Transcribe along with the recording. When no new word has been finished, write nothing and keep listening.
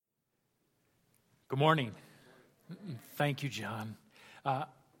Good morning. Thank you, John. I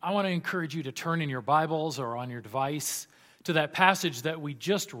want to encourage you to turn in your Bibles or on your device to that passage that we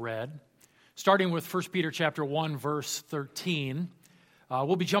just read, starting with 1 Peter chapter 1, verse 13.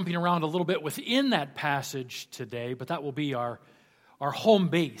 We'll be jumping around a little bit within that passage today, but that will be our home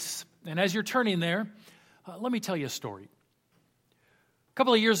base. And as you're turning there, let me tell you a story. A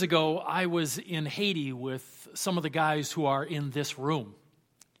couple of years ago, I was in Haiti with some of the guys who are in this room.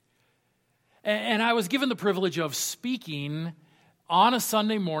 And I was given the privilege of speaking on a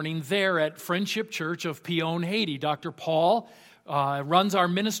Sunday morning there at Friendship Church of Pionne, Haiti. Dr. Paul runs our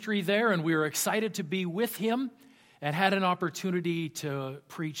ministry there, and we were excited to be with him and had an opportunity to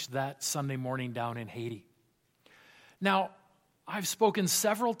preach that Sunday morning down in Haiti. Now, I've spoken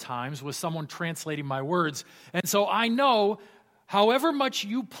several times with someone translating my words, and so I know however much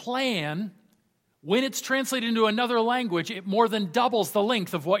you plan, when it's translated into another language, it more than doubles the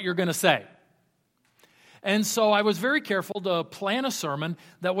length of what you're going to say. And so I was very careful to plan a sermon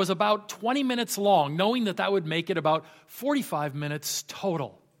that was about 20 minutes long, knowing that that would make it about 45 minutes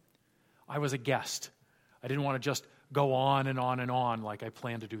total. I was a guest. I didn't want to just go on and on and on like I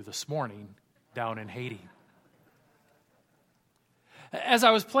planned to do this morning down in Haiti. As I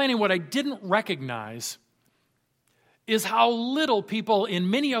was planning, what I didn't recognize is how little people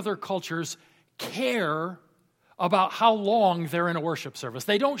in many other cultures care about how long they're in a worship service.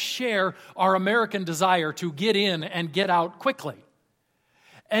 They don't share our American desire to get in and get out quickly.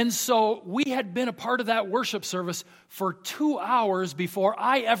 And so we had been a part of that worship service for 2 hours before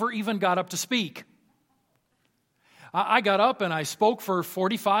I ever even got up to speak. I got up and I spoke for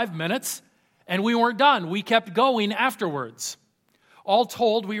 45 minutes, and we weren't done. We kept going afterwards. All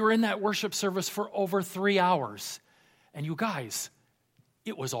told, we were in that worship service for over 3 hours. And you guys,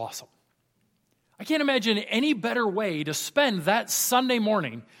 it was awesome. I can't imagine any better way to spend that Sunday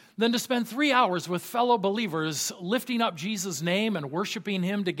morning than to spend 3 hours with fellow believers lifting up Jesus' name and worshiping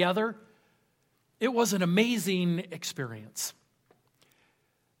Him together. It was an amazing experience.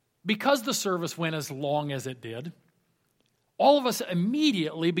 Because the service went as long as it did, all of us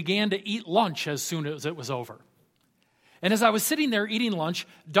immediately began to eat lunch as soon as it was over. And as I was sitting there eating lunch,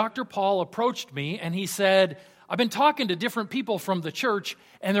 Dr. Paul approached me and he said, I've been talking to different people from the church,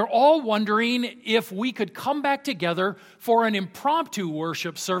 and they're all wondering if we could come back together for an impromptu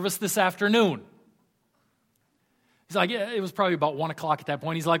worship service this afternoon. He's like, yeah, it was probably about 1 o'clock at that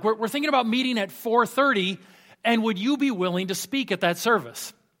point. He's like, we're thinking about meeting at 4:30, and would you be willing to speak at that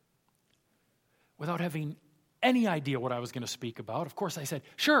service? Without having any idea what I was going to speak about, of course I said,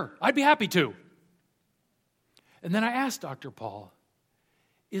 sure, I'd be happy to. And then I asked Dr. Paul,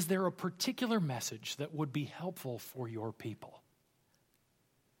 is there a particular message that would be helpful for your people?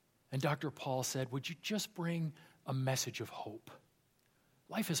 And Dr. Paul said, would you just bring a message of hope?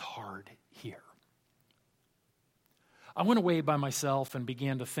 Life is hard here. I went away by myself and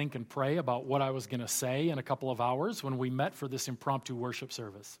began to think and pray about what I was going to say in a couple of hours when we met for this impromptu worship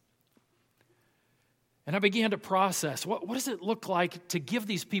service. And I began to process, what does it look like to give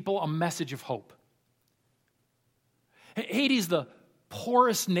these people a message of hope? Haiti's the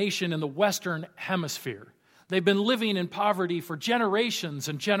poorest nation in the Western Hemisphere. They've been living in poverty for generations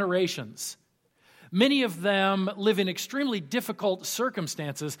and generations. Many of them live in extremely difficult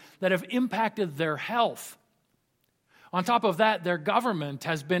circumstances that have impacted their health. On top of that, their government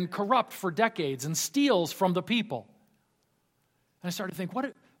has been corrupt for decades and steals from the people. And I started to think,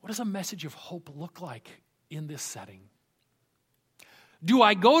 what does a message of hope look like in this setting? Do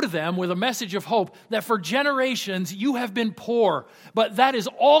I go to them with a message of hope that for generations you have been poor, but that is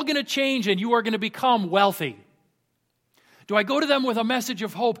all going to change and you are going to become wealthy? Do I go to them with a message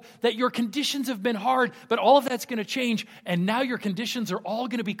of hope that your conditions have been hard, but all of that's going to change and now your conditions are all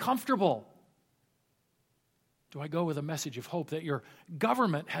going to be comfortable? Do I go with a message of hope that your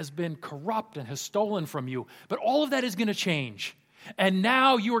government has been corrupt and has stolen from you, but all of that is going to change? And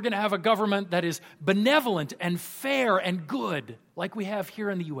now you are going to have a government that is benevolent and fair and good, like we have here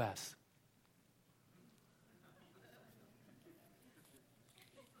in the U.S.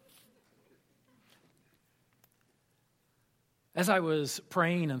 As I was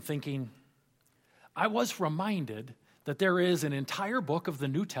praying and thinking, I was reminded that there is an entire book of the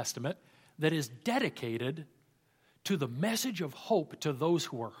New Testament that is dedicated to the message of hope to those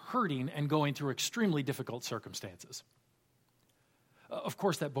who are hurting and going through extremely difficult circumstances. Of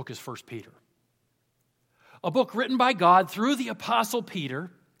course, that book is 1 Peter. A book written by God through the Apostle Peter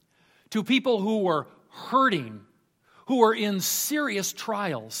to people who were hurting, who were in serious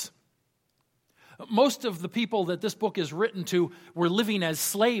trials. Most of the people that this book is written to were living as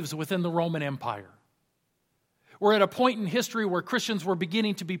slaves within the Roman Empire. We're at a point in history where Christians were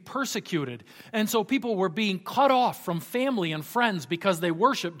beginning to be persecuted. And so people were being cut off from family and friends because they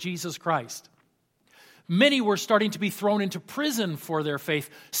worshiped Jesus Christ. Many were starting to be thrown into prison for their faith.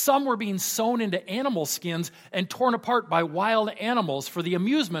 Some were being sewn into animal skins and torn apart by wild animals for the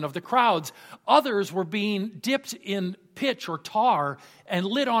amusement of the crowds. Others were being dipped in pitch or tar and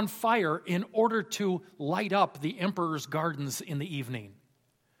lit on fire in order to light up the emperor's gardens in the evening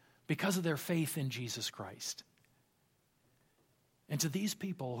because of their faith in Jesus Christ. And to these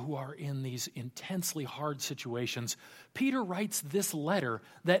people who are in these intensely hard situations, Peter writes this letter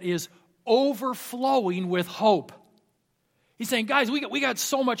that is overflowing with hope. He's saying, guys, we got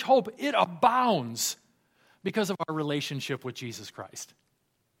so much hope. It abounds because of our relationship with Jesus Christ.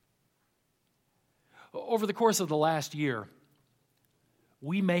 Over the course of the last year,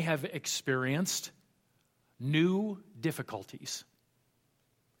 we may have experienced new difficulties,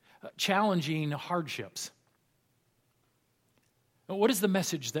 challenging hardships. What is the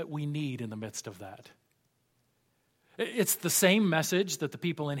message that we need in the midst of that? It's the same message that the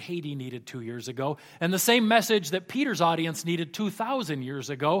people in Haiti needed 2 years ago, and the same message that Peter's audience needed 2,000 years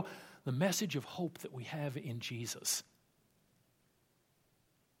ago, the message of hope that we have in Jesus.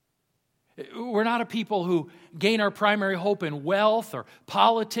 We're not a people who gain our primary hope in wealth or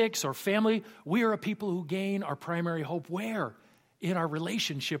politics or family. We are a people who gain our primary hope where? In our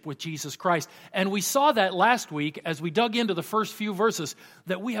relationship with Jesus Christ. And we saw that last week as we dug into the first few verses,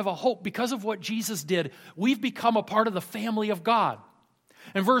 that we have a hope because of what Jesus did. We've become a part of the family of God.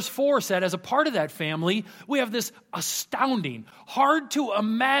 And verse 4 said, as a part of that family, we have this astounding, hard to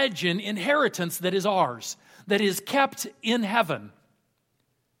imagine inheritance that is ours, that is kept in heaven.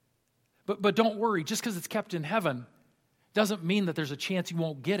 But don't worry, just because it's kept in heaven doesn't mean that there's a chance you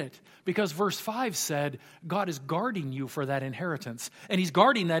won't get it. Because verse 5 said, God is guarding you for that inheritance. And He's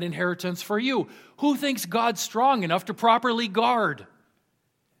guarding that inheritance for you. Who thinks God's strong enough to properly guard?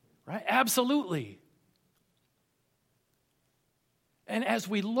 Right? Absolutely. And as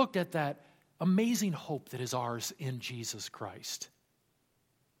we looked at that amazing hope that is ours in Jesus Christ,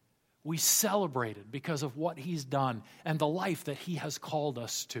 we celebrated because of what He's done and the life that He has called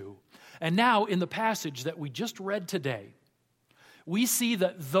us to. And now in the passage that we just read today, we see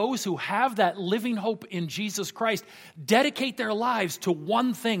that those who have that living hope in Jesus Christ dedicate their lives to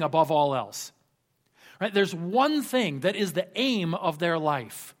one thing above all else. Right? There's one thing that is the aim of their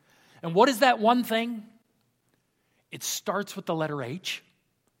life. And what is that one thing? It starts with the letter H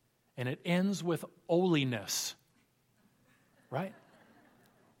and it ends with holiness. Right?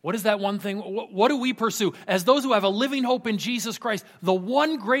 What is that one thing? What do we pursue? As those who have a living hope in Jesus Christ, the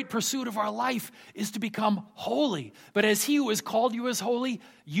one great pursuit of our life is to become holy. But as He who has called you is holy,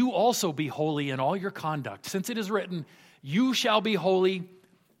 you also be holy in all your conduct. Since it is written, you shall be holy,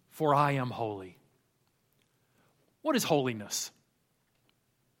 for I am holy. What is holiness?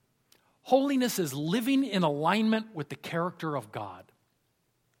 Holiness is living in alignment with the character of God.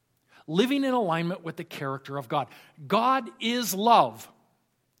 Living in alignment with the character of God. God is love.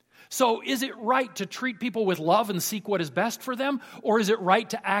 So is it right to treat people with love and seek what is best for them? Or is it right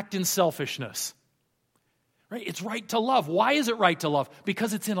to act in selfishness? Right? It's right to love. Why is it right to love?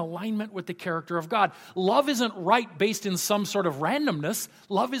 Because it's in alignment with the character of God. Love isn't right based in some sort of randomness.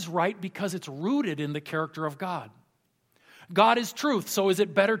 Love is right because it's rooted in the character of God. God is truth, so is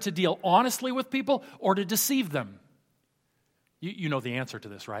it better to deal honestly with people or to deceive them? You know the answer to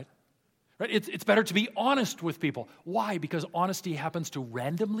this, right? Right? It's better to be honest with people. Why? Because honesty happens to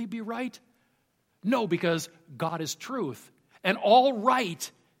randomly be right? No, because God is truth. And all right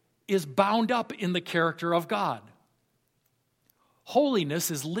is bound up in the character of God.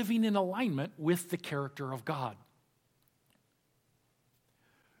 Holiness is living in alignment with the character of God.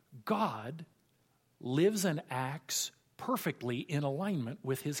 God lives and acts perfectly in alignment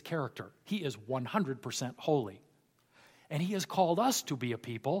with His character. He is 100% holy. And He has called us to be a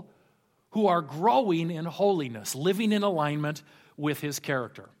people who are growing in holiness, living in alignment with His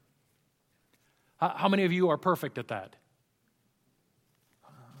character. How many of you are perfect at that?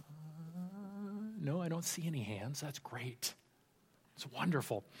 No, I don't see any hands. That's great. It's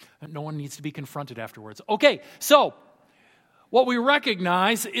wonderful. No one needs to be confronted afterwards. Okay, so what we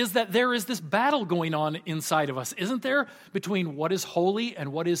recognize is that there is this battle going on inside of us, isn't there? Between what is holy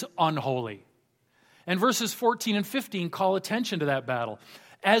and what is unholy. And verses 14 and 15 call attention to that battle.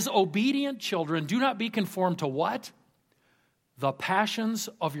 As obedient children, do not be conformed to what? The passions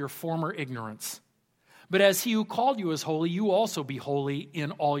of your former ignorance. But as He who called you is holy, you also be holy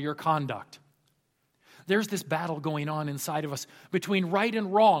in all your conduct. There's this battle going on inside of us between right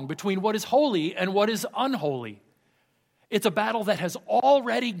and wrong, between what is holy and what is unholy. It's a battle that has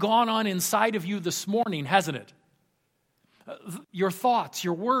already gone on inside of you this morning, hasn't it? Your thoughts,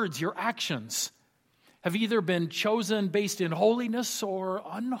 your words, your actions have either been chosen based in holiness or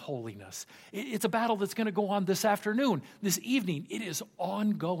unholiness. It's a battle that's going to go on this afternoon, this evening. It is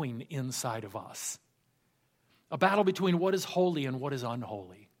ongoing inside of us. A battle between what is holy and what is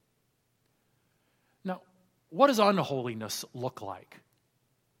unholy. Now, what does unholiness look like?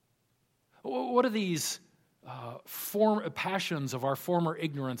 What do these passions of our former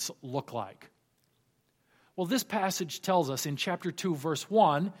ignorance look like? Well, this passage tells us in chapter 2, verse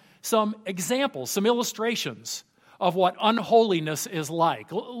 1, some examples, some illustrations of what unholiness is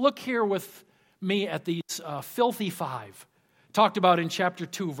like. Look here with me at these filthy five, talked about in chapter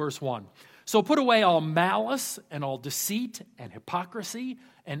 2, verse 1. So put away all malice and all deceit and hypocrisy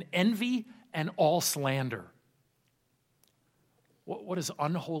and envy and all slander. What does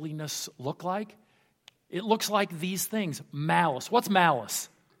unholiness look like? It looks like these things. Malice. What's malice?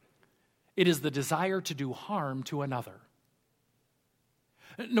 It is the desire to do harm to another.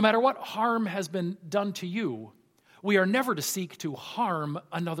 No matter what harm has been done to you, we are never to seek to harm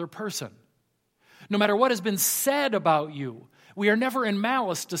another person. No matter what has been said about you, we are never in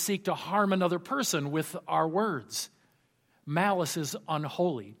malice to seek to harm another person with our words. Malice is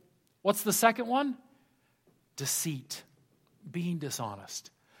unholy. What's the second one? Deceit, being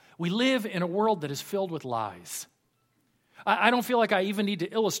dishonest. We live in a world that is filled with lies. I don't feel like I even need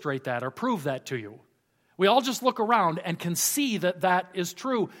to illustrate that or prove that to you. We all just look around and can see that that is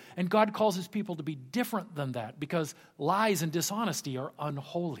true. And God calls his people to be different than that because lies and dishonesty are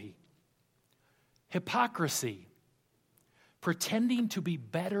unholy. Hypocrisy, pretending to be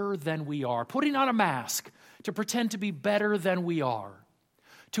better than we are, putting on a mask to pretend to be better than we are,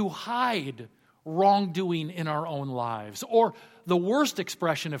 to hide wrongdoing in our own lives, or the worst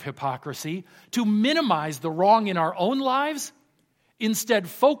expression of hypocrisy, to minimize the wrong in our own lives, instead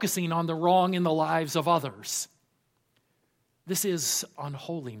focusing on the wrong in the lives of others. This is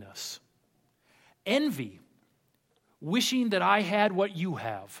unholiness. Envy, wishing that I had what you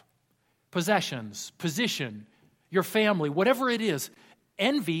have, possessions, position, your family, whatever it is.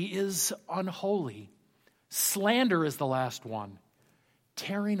 Envy is unholy. Slander is the last one.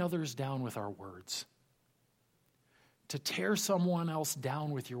 Tearing others down with our words. To tear someone else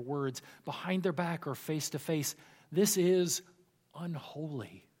down with your words behind their back or face to face, this is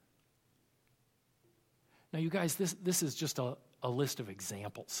unholy. Now, you guys, this is just a list of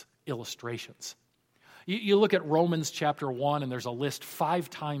examples, illustrations. You look at Romans chapter 1, and there's a list 5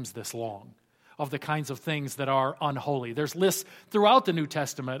 times this long of the kinds of things that are unholy. There's lists throughout the New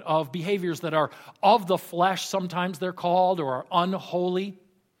Testament of behaviors that are of the flesh, sometimes they're called, or are unholy.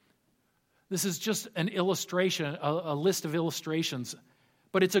 This is just an illustration, a list of illustrations,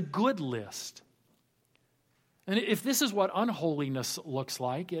 but it's a good list. And if this is what unholiness looks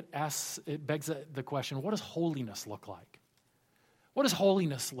like, it begs the question, what does holiness look like? What does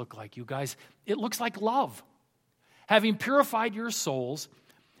holiness look like, you guys? It looks like love. Having purified your souls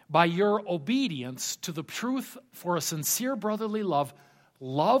by your obedience to the truth for a sincere brotherly love,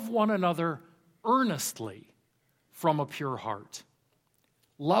 love one another earnestly from a pure heart.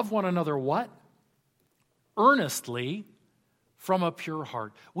 Love one another what? Earnestly from a pure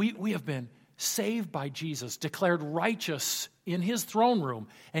heart. We have been saved by Jesus, declared righteous in his throne room,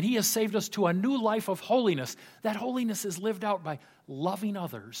 and he has saved us to a new life of holiness. That holiness is lived out by loving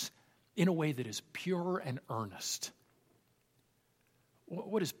others in a way that is pure and earnest.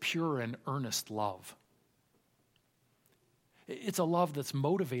 What is pure and earnest love? It's a love that's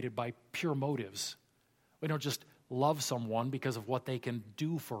motivated by pure motives. We don't just love someone because of what they can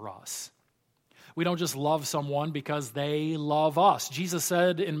do for us. We don't just love someone because they love us. Jesus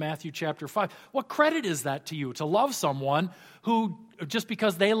said in Matthew chapter 5, what credit is that to you to love someone who just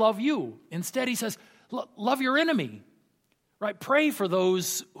because they love you? Instead, he says, love your enemy, right? Pray for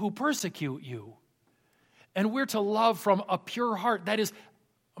those who persecute you. And we're to love from a pure heart that is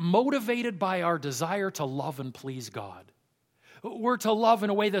motivated by our desire to love and please God. We're to love in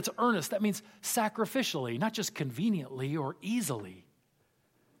a way that's earnest. That means sacrificially, not just conveniently or easily.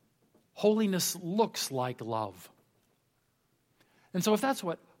 Holiness looks like love. And so if that's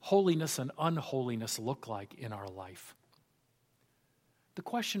what holiness and unholiness look like in our life, the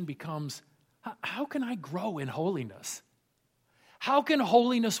question becomes, how can I grow in holiness? How can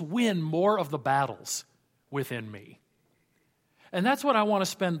holiness win more of the battles within me? And that's what I want to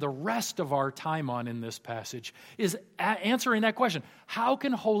spend the rest of our time on in this passage, is answering that question. How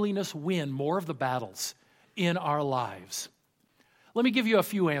can holiness win more of the battles in our lives? Let me give you a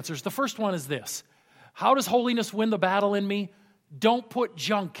few answers. The first one is this. How does holiness win the battle in me? Don't put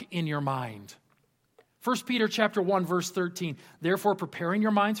junk in your mind. 1 Peter chapter 1, verse 13. Therefore, preparing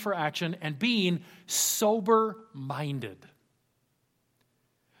your minds for action and being sober-minded.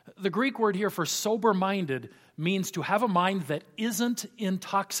 The Greek word here for sober-minded means to have a mind that isn't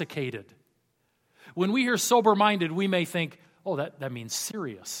intoxicated. When we hear sober-minded, we may think, oh, that means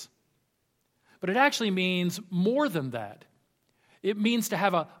serious. But it actually means more than that. It means to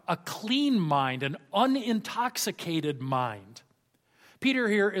have a clean mind, an unintoxicated mind. Peter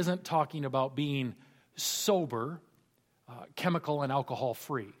here isn't talking about being sober, chemical and alcohol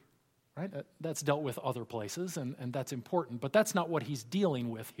free. Right? That's dealt with other places, and that's important, but that's not what he's dealing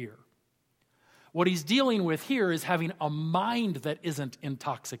with here. What he's dealing with here is having a mind that isn't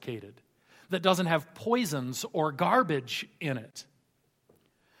intoxicated, that doesn't have poisons or garbage in it.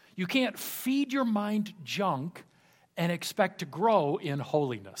 You can't feed your mind junk and expect to grow in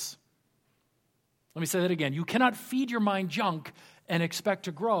holiness. Let me say that again. You cannot feed your mind junk and expect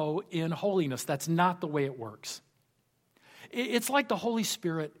to grow in holiness. That's not the way it works. It's like the Holy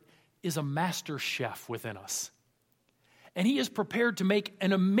Spirit is a master chef within us. And he is prepared to make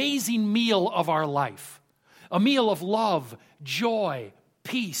an amazing meal of our life. A meal of love, joy,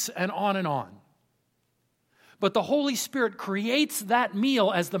 peace, and on. But the Holy Spirit creates that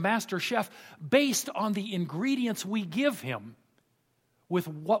meal as the master chef based on the ingredients we give him with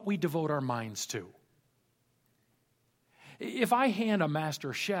what we devote our minds to. If I hand a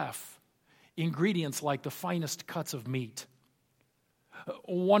master chef ingredients like the finest cuts of meat,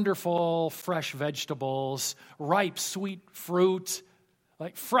 wonderful fresh vegetables, ripe sweet fruit,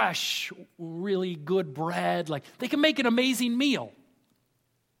 like fresh, really good bread, like they can make an amazing meal.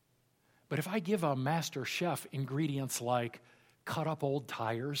 But if I give a master chef ingredients like cut up old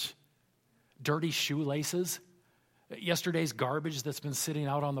tires, dirty shoelaces, yesterday's garbage that's been sitting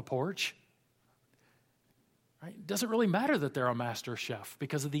out on the porch, right? It doesn't really matter that they're a master chef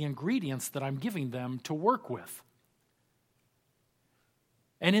because of the ingredients that I'm giving them to work with.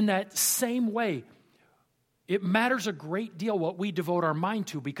 And in that same way, it matters a great deal what we devote our mind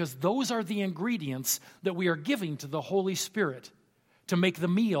to because those are the ingredients that we are giving to the Holy Spirit to make the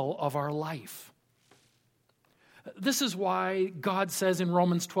meal of our life. This is why God says in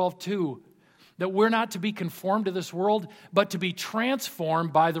Romans 12:2 that we're not to be conformed to this world, but to be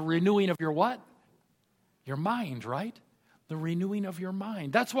transformed by the renewing of your what? Your mind, right? The renewing of your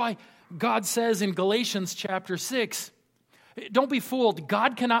mind. That's why God says in Galatians chapter 6, don't be fooled.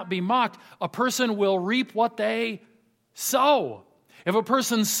 God cannot be mocked. A person will reap what they sow. If a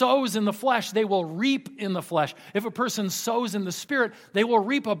person sows in the flesh, they will reap in the flesh. If a person sows in the Spirit, they will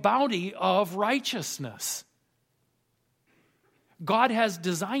reap a bounty of righteousness. God has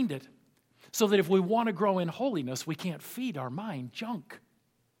designed it so that if we want to grow in holiness, we can't feed our mind junk.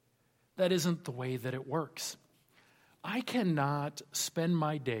 That isn't the way that it works. I cannot spend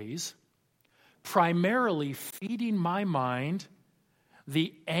my days primarily feeding my mind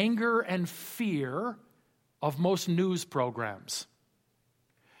the anger and fear of most news programs,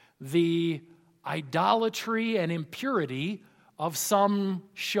 the idolatry and impurity of some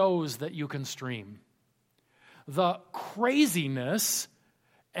shows that you can stream, the craziness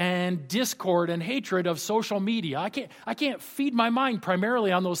and discord and hatred of social media. I can't feed my mind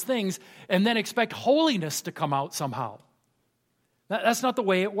primarily on those things and then expect holiness to come out somehow. That's not the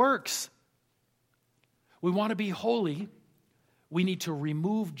way it works. We want to be holy. We need to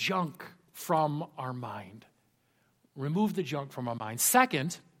remove junk from our mind. Remove the junk from our mind.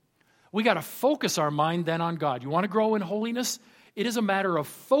 Second, we got to focus our mind then on God. You want to grow in holiness? It is a matter of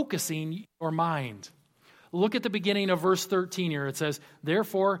focusing your mind. Look at the beginning of verse 13 here. It says,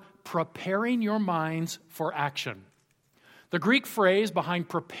 therefore, preparing your minds for action. The Greek phrase behind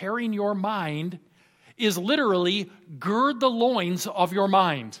preparing your mind is literally gird the loins of your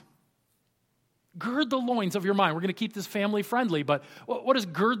mind. Gird the loins of your mind. We're going to keep this family friendly, but what does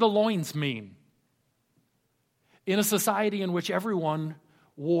gird the loins mean? In a society in which everyone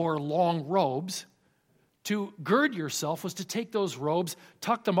wore long robes, to gird yourself was to take those robes,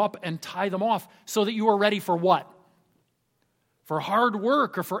 tuck them up, and tie them off so that you were ready for what? For hard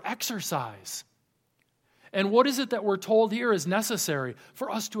work or for exercise. And what is it that we're told here is necessary for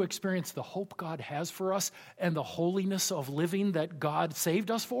us to experience the hope God has for us and the holiness of living that God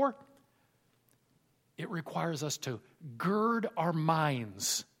saved us for? It requires us to gird our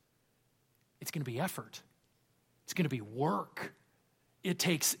minds. It's going to be effort. It's going to be work. It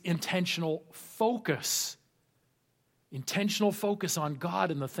takes intentional focus on God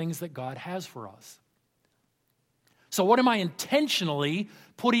and the things that God has for us. So what am I intentionally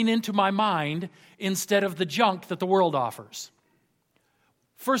putting into my mind instead of the junk that the world offers?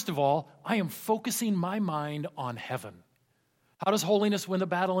 First of all, I am focusing my mind on heaven. How does holiness win the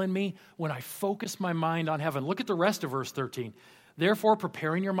battle in me? When I focus my mind on heaven. Look at the rest of verse 13. Therefore,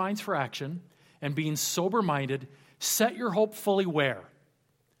 preparing your minds for action and being sober-minded, set your hope fully where?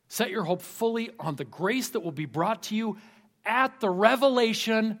 Set your hope fully on the grace that will be brought to you at the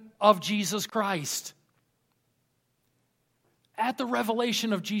revelation of Jesus Christ. At the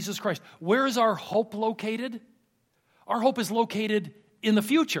revelation of Jesus Christ. Where is our hope located? Our hope is located in the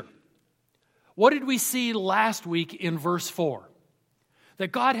future. What did we see last week in verse 4?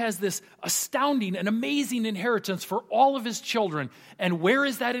 That God has this astounding and amazing inheritance for all of his children. And where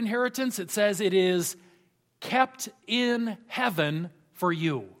is that inheritance? It says it is kept in heaven for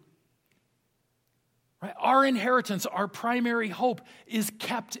you. Right? Our inheritance, our primary hope, is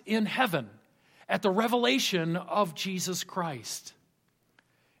kept in heaven at the revelation of Jesus Christ.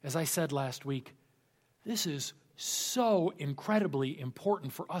 As I said last week, this is so incredibly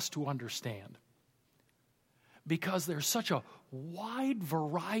important for us to understand because there's such a wide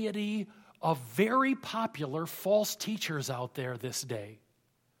variety of very popular false teachers out there this day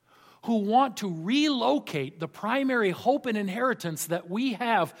who want to relocate the primary hope and inheritance that we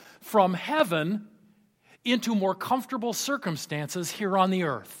have from heaven into more comfortable circumstances here on the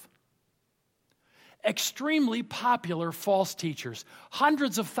earth. Extremely popular false teachers,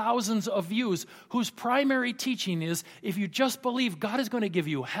 hundreds of thousands of views, whose primary teaching is if you just believe God is going to give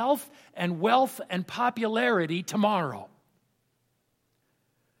you health and wealth and popularity tomorrow.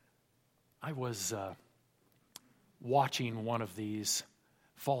 I was watching one of these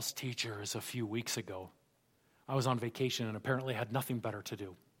false teachers a few weeks ago. I was on vacation and apparently had nothing better to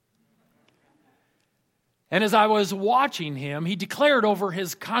do. And as I was watching him, he declared over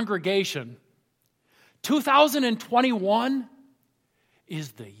his congregation, 2021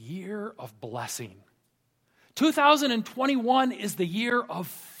 is the year of blessing. 2021 is the year of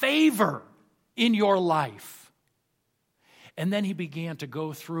favor in your life. And then he began to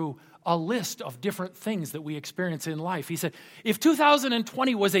go through a list of different things that we experience in life. He said, if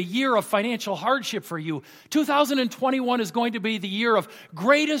 2020 was a year of financial hardship for you, 2021 is going to be the year of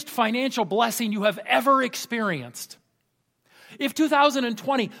greatest financial blessing you have ever experienced. If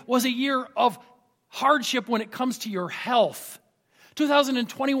 2020 was a year of hardship when it comes to your health,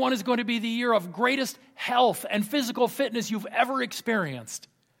 2021 is going to be the year of greatest health and physical fitness you've ever experienced.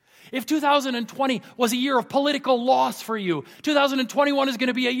 If 2020 was a year of political loss for you, 2021 is going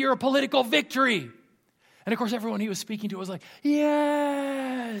to be a year of political victory. And of course, everyone he was speaking to was like,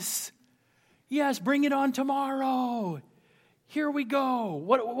 yes, bring it on tomorrow. Here we go.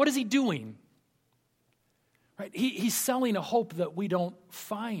 What is he doing? Right? He's selling a hope that we don't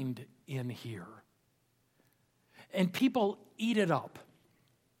find in here. And people eat it up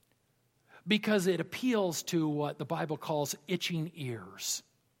because it appeals to what the Bible calls itching ears.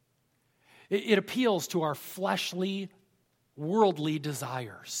 It appeals to our fleshly, worldly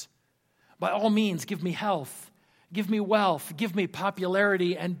desires. By all means, give me health, give me wealth, give me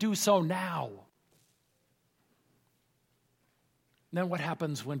popularity, and do so now. Then what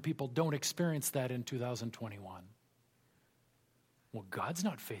happens when people don't experience that in 2021? Well, God's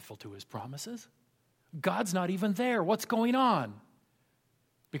not faithful to his promises. God's not even there. What's going on?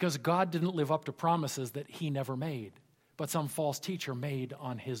 Because God didn't live up to promises that he never made, but some false teacher made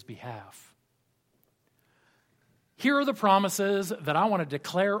on his behalf. Here are the promises that I want to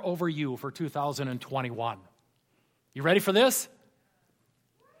declare over you for 2021. You ready for this?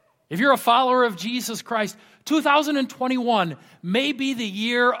 If you're a follower of Jesus Christ, 2021 may be the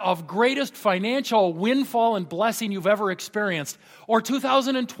year of greatest financial windfall and blessing you've ever experienced. Or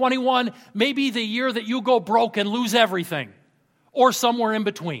 2021 may be the year that you go broke and lose everything. Or somewhere in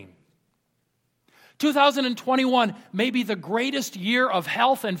between. 2021 may be the greatest year of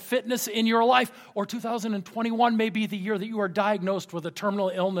health and fitness in your life, or 2021 may be the year that you are diagnosed with a terminal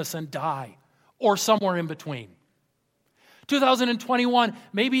illness and die, or somewhere in between. 2021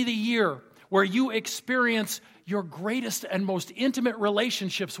 may be the year where you experience your greatest and most intimate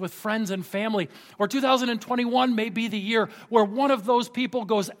relationships with friends and family, or 2021 may be the year where one of those people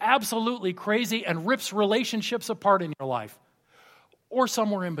goes absolutely crazy and rips relationships apart in your life, or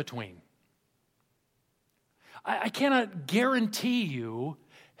somewhere in between. I cannot guarantee you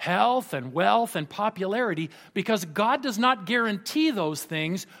health and wealth and popularity because God does not guarantee those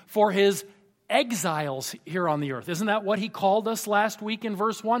things for his exiles here on the earth. Isn't that what he called us last week in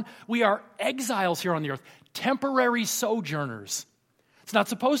verse 1? We are exiles here on the earth, temporary sojourners. It's not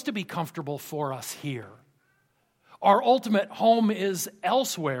supposed to be comfortable for us here. Our ultimate home is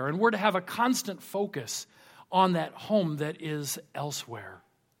elsewhere, and we're to have a constant focus on that home that is elsewhere.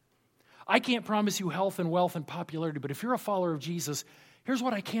 I can't promise you health and wealth and popularity, but if you're a follower of Jesus, here's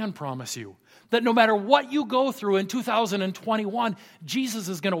what I can promise you. That no matter what you go through in 2021, Jesus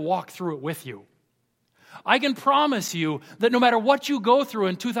is going to walk through it with you. I can promise you that no matter what you go through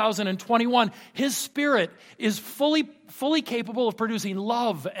in 2021, His Spirit is fully capable of producing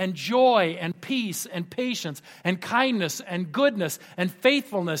love and joy and peace and patience and kindness and goodness and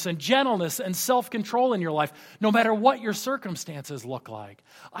faithfulness and gentleness and self-control in your life, no matter what your circumstances look like.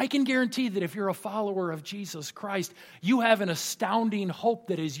 I can guarantee that if you're a follower of Jesus Christ, you have an astounding hope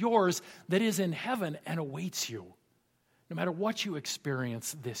that is yours, that is in heaven and awaits you, no matter what you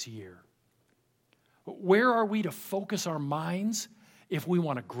experience this year. Where are we to focus our minds if we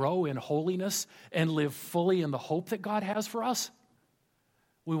want to grow in holiness and live fully in the hope that God has for us?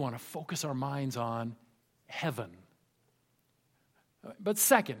 We want to focus our minds on heaven. But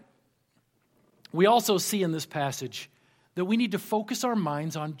second, we also see in this passage that we need to focus our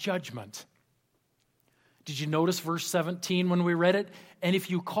minds on judgment. Did you notice verse 17 when we read it? And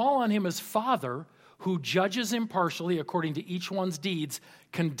if you call on Him as Father, who judges impartially according to each one's deeds,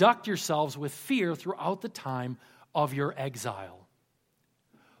 conduct yourselves with fear throughout the time of your exile.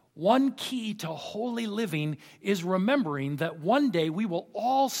 One key to holy living is remembering that one day we will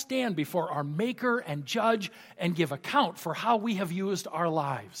all stand before our Maker and judge and give account for how we have used our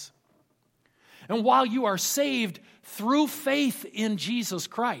lives. And while you are saved through faith in Jesus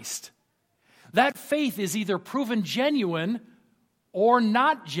Christ, that faith is either proven genuine or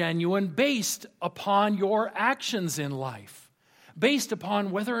not genuine based upon your actions in life, based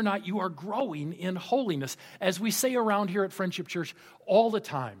upon whether or not you are growing in holiness. As we say around here at Friendship Church all the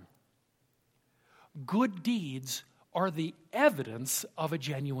time, good deeds are the evidence of a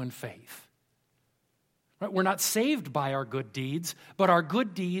genuine faith. Right? We're not saved by our good deeds, but our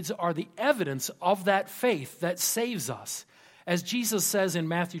good deeds are the evidence of that faith that saves us. As Jesus says in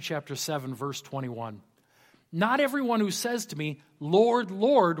Matthew chapter 7, verse 21, not everyone who says to me, Lord,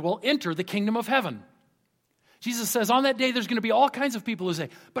 Lord, will enter the kingdom of heaven. Jesus says on that day there's going to be all kinds of people who say,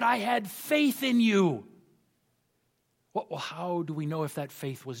 but I had faith in you. Well, how do we know if that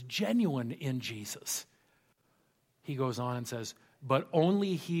faith was genuine in Jesus? He goes on and says, but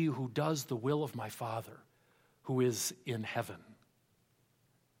only he who does the will of my Father who is in heaven.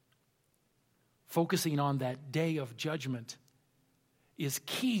 Focusing on that day of judgment is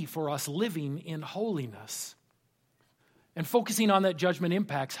key for us living in holiness. And focusing on that judgment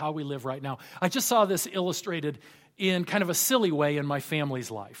impacts how we live right now. I just saw this illustrated in kind of a silly way in my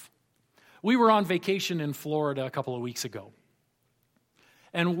family's life. We were on vacation in Florida a couple of weeks ago.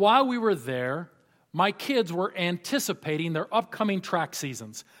 And while we were there, my kids were anticipating their upcoming track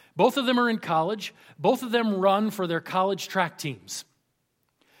seasons. Both of them are in college. Both of them run for their college track teams.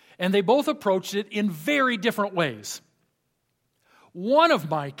 And they both approached it in very different ways. One of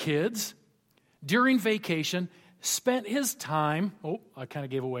my kids, during vacation, spent his time, I kind of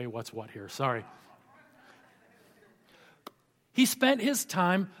gave away what's what here, sorry. He spent his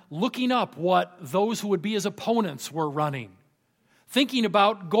time looking up what those who would be his opponents were running, thinking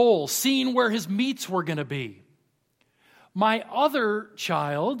about goals, seeing where his meets were going to be. My other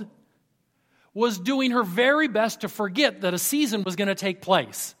child was doing her very best to forget that a season was going to take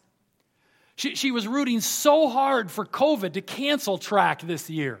place. She was rooting so hard for COVID to cancel track this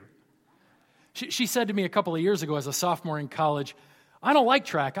year. She said to me a couple of years ago as a sophomore in college, I don't like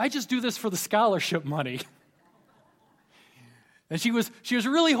track. I just do this for the scholarship money. And she was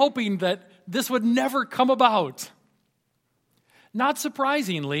really hoping that this would never come about. Not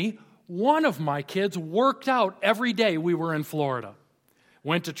surprisingly, one of my kids worked out every day we were in Florida.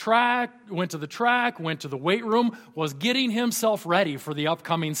 Went to the track, went to the weight room, was getting himself ready for the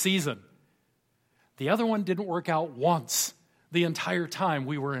upcoming season. The other one didn't work out once the entire time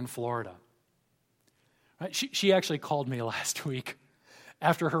we were in Florida. Right? She actually called me last week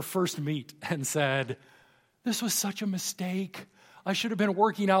after her first meet and said, this was such a mistake. I should have been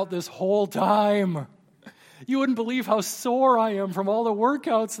working out this whole time. You wouldn't believe how sore I am from all the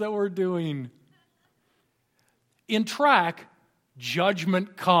workouts that we're doing. In track,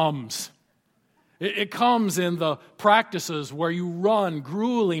 judgment comes. It comes in the practices where you run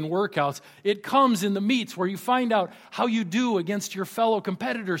grueling workouts. It comes in the meets where you find out how you do against your fellow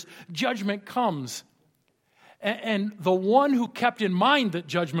competitors. Judgment comes. And the one who kept in mind that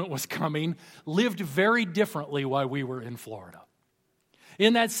judgment was coming lived very differently while we were in Florida.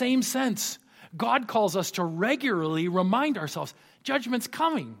 In that same sense, God calls us to regularly remind ourselves, judgment's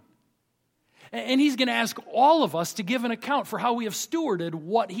coming. And He's going to ask all of us to give an account for how we have stewarded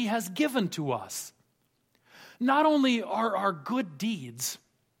what He has given to us. Not only are our good deeds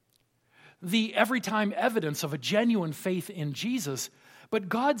the every time evidence of a genuine faith in Jesus, but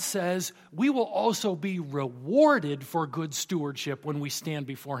God says we will also be rewarded for good stewardship when we stand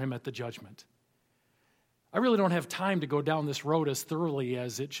before Him at the judgment. I really don't have time to go down this road as thoroughly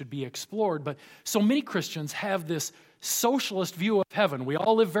as it should be explored, but so many Christians have this socialist view of heaven. We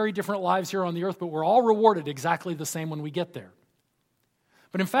all live very different lives here on the earth, but we're all rewarded exactly the same when we get there.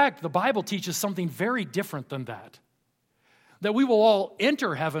 But in fact, the Bible teaches something very different than that. That we will all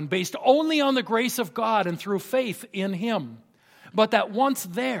enter heaven based only on the grace of God and through faith in Him. But that once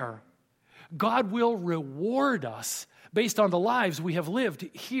there, God will reward us based on the lives we have lived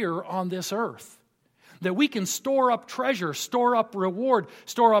here on this earth. That we can store up treasure, store up reward,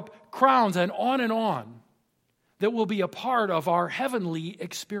 store up crowns, and on, that will be a part of our heavenly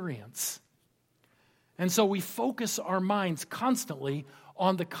experience. And so we focus our minds constantly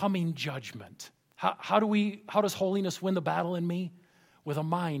on the coming judgment. How does holiness win the battle in me? With a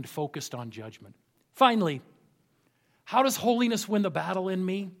mind focused on judgment. Finally, how does holiness win the battle in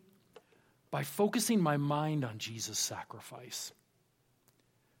me? By focusing my mind on Jesus' sacrifice.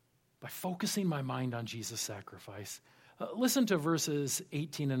 By focusing my mind on Jesus' sacrifice. Listen to verses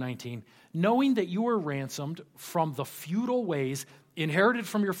 18 and 19. Knowing that you were ransomed from the futile ways inherited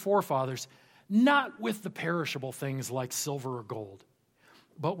from your forefathers, not with the perishable things like silver or gold,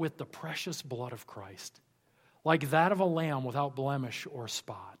 but with the precious blood of Christ, like that of a lamb without blemish or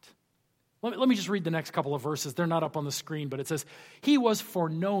spot. Let me just read the next couple of verses. They're not up on the screen, but it says, He was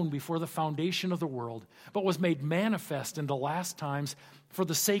foreknown before the foundation of the world, but was made manifest in the last times for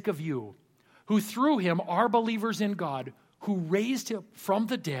the sake of you, who through Him are believers in God, who raised Him from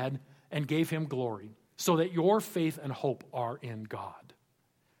the dead and gave Him glory, so that your faith and hope are in God.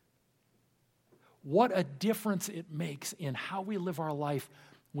 What a difference it makes in how we live our life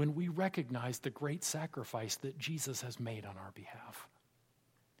when we recognize the great sacrifice that Jesus has made on our behalf.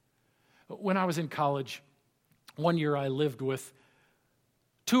 When I was in college, one year I lived with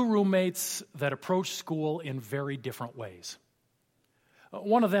two roommates that approached school in very different ways.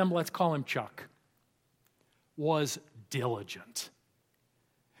 One of them, let's call him Chuck, was diligent.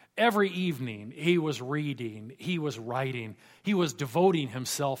 Every evening he was reading, he was writing, he was devoting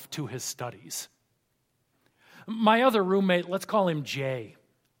himself to his studies. My other roommate, let's call him Jay.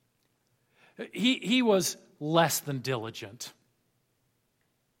 He was less than diligent.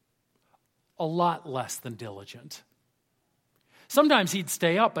 A lot less than diligent. Sometimes he'd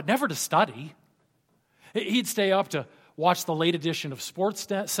stay up, but never to study. He'd stay up to watch the late edition of Sports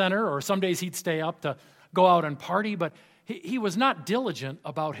Center, or some days he'd stay up to go out and party, but he was not diligent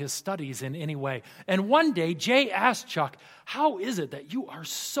about his studies in any way. And one day, Jay asked Chuck, how is it that you are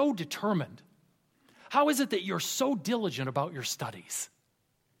so determined? How is it that you're so diligent about your studies?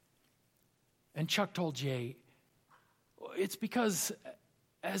 And Chuck told Jay, it's because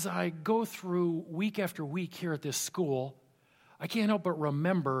as I go through week after week here at this school, I can't help but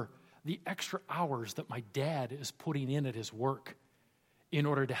remember the extra hours that my dad is putting in at his work in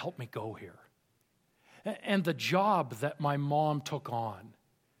order to help me go here. And the job that my mom took on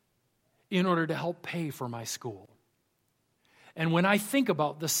in order to help pay for my school. And when I think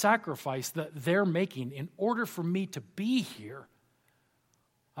about the sacrifice that they're making in order for me to be here,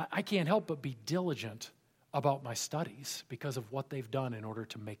 I can't help but be diligent about my studies because of what they've done in order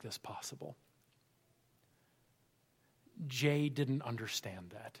to make this possible. Jay didn't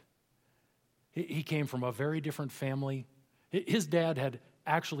understand that. He came from a very different family. His dad had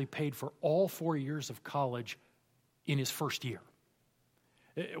actually paid for all 4 years of college in his first year.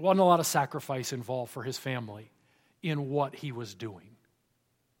 It wasn't a lot of sacrifice involved for his family in what he was doing.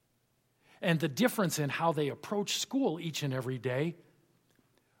 And the difference in how they approached school each and every day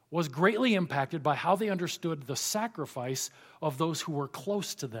was greatly impacted by how they understood the sacrifice of those who were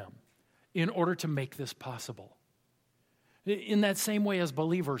close to them in order to make this possible. In that same way as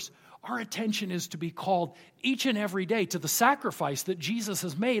believers, our attention is to be called each and every day to the sacrifice that Jesus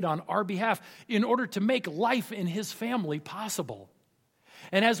has made on our behalf in order to make life in His family possible.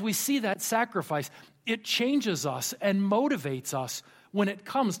 And as we see that sacrifice, it changes us and motivates us when it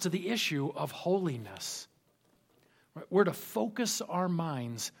comes to the issue of holiness. We're to focus our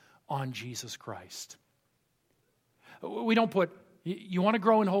minds on Jesus Christ. We don't put, you want to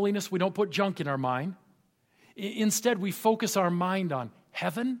grow in holiness, we don't put junk in our mind. Instead, we focus our mind on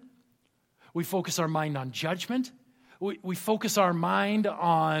heaven. We focus our mind on judgment. We focus our mind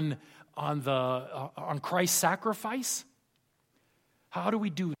on Christ's sacrifice. How do we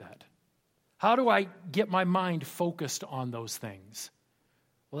do that? How do I get my mind focused on those things?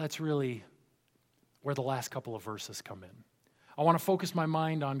 Well, that's really where the last couple of verses come in. I want to focus my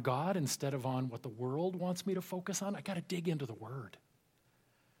mind on God instead of on what the world wants me to focus on. I got to dig into the Word.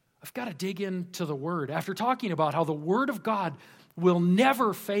 I've got to dig into the Word. After talking about how the Word of God will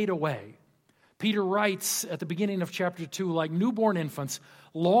never fade away, Peter writes at the beginning of chapter 2, like newborn infants,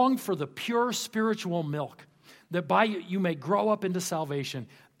 long for the pure spiritual milk, that by it you may grow up into salvation,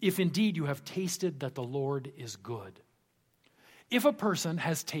 if indeed you have tasted that the Lord is good. If a person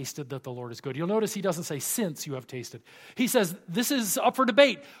has tasted that the Lord is good, you'll notice he doesn't say since you have tasted. He says this is up for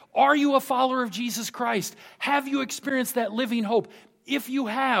debate. Are you a follower of Jesus Christ? Have you experienced that living hope? If you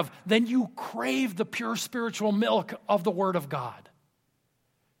have, then you crave the pure spiritual milk of the Word of God.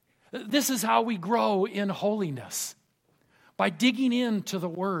 This is how we grow in holiness, by digging into the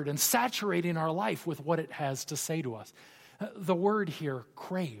Word and saturating our life with what it has to say to us. The word here,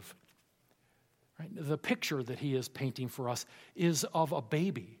 crave, right? The picture that he is painting for us is of a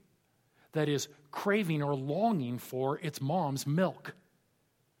baby that is craving or longing for its mom's milk.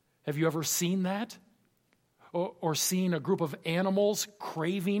 Have you ever seen that? Or seen a group of animals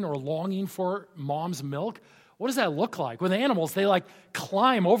craving or longing for mom's milk? What does that look like? With animals, they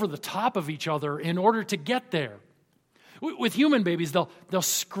climb over the top of each other in order to get there. With human babies, they'll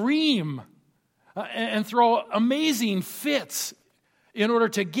scream and throw amazing fits in order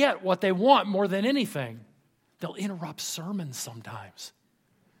to get what they want more than anything. They'll interrupt sermons sometimes,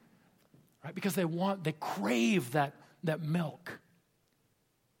 right? Because they crave that milk.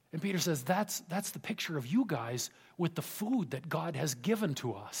 And Peter says that's the picture of you guys with the food that God has given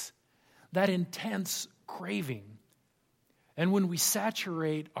to us. That intense craving. And when we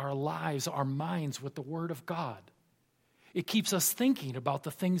saturate our lives, our minds with the Word of God, it keeps us thinking about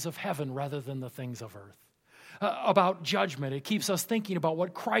the things of heaven rather than the things of earth. About judgment. It keeps us thinking about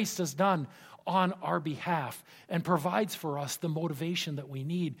what Christ has done on our behalf and provides for us the motivation that we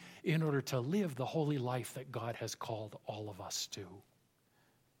need in order to live the holy life that God has called all of us to.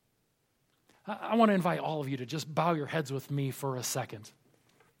 I want to invite all of you to just bow your heads with me for a second.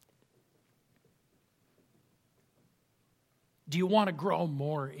 Do you want to grow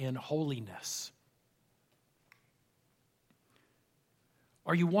more in holiness?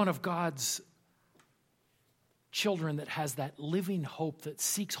 Are you one of God's children that has that living hope that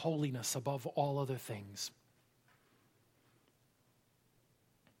seeks holiness above all other things?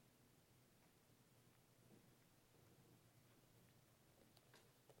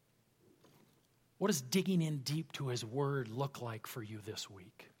 What does digging in deep to His Word look like for you this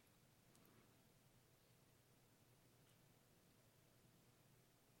week?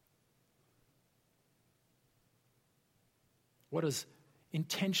 What does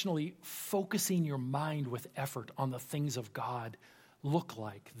intentionally focusing your mind with effort on the things of God look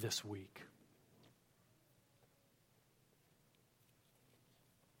like this week?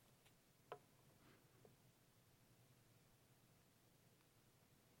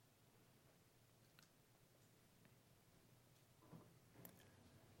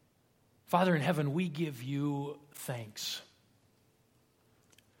 Father in heaven, we give you thanks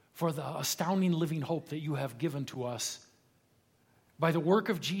for the astounding living hope that you have given to us by the work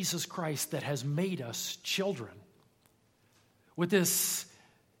of Jesus Christ that has made us children with this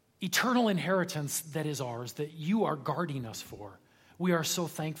eternal inheritance that is ours, that you are guarding us for. We are so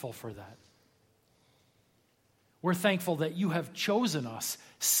thankful for that. We're thankful that you have chosen us,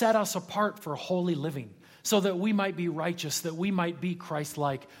 set us apart for holy living, so that we might be righteous, that we might be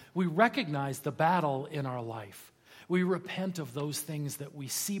Christ-like. We recognize the battle in our life. We repent of those things that we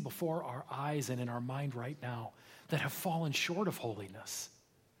see before our eyes and in our mind right now that have fallen short of holiness.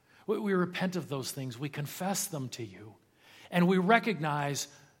 We repent of those things. We confess them to you. And we recognize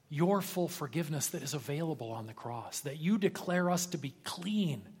your full forgiveness that is available on the cross, that you declare us to be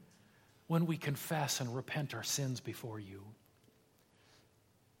clean when we confess and repent our sins before you.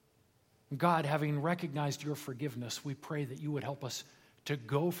 God, having recognized your forgiveness, we pray that you would help us to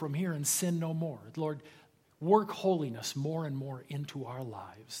go from here and sin no more. Lord, work holiness more and more into our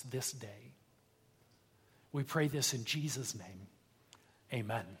lives this day. We pray this in Jesus' name.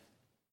 Amen.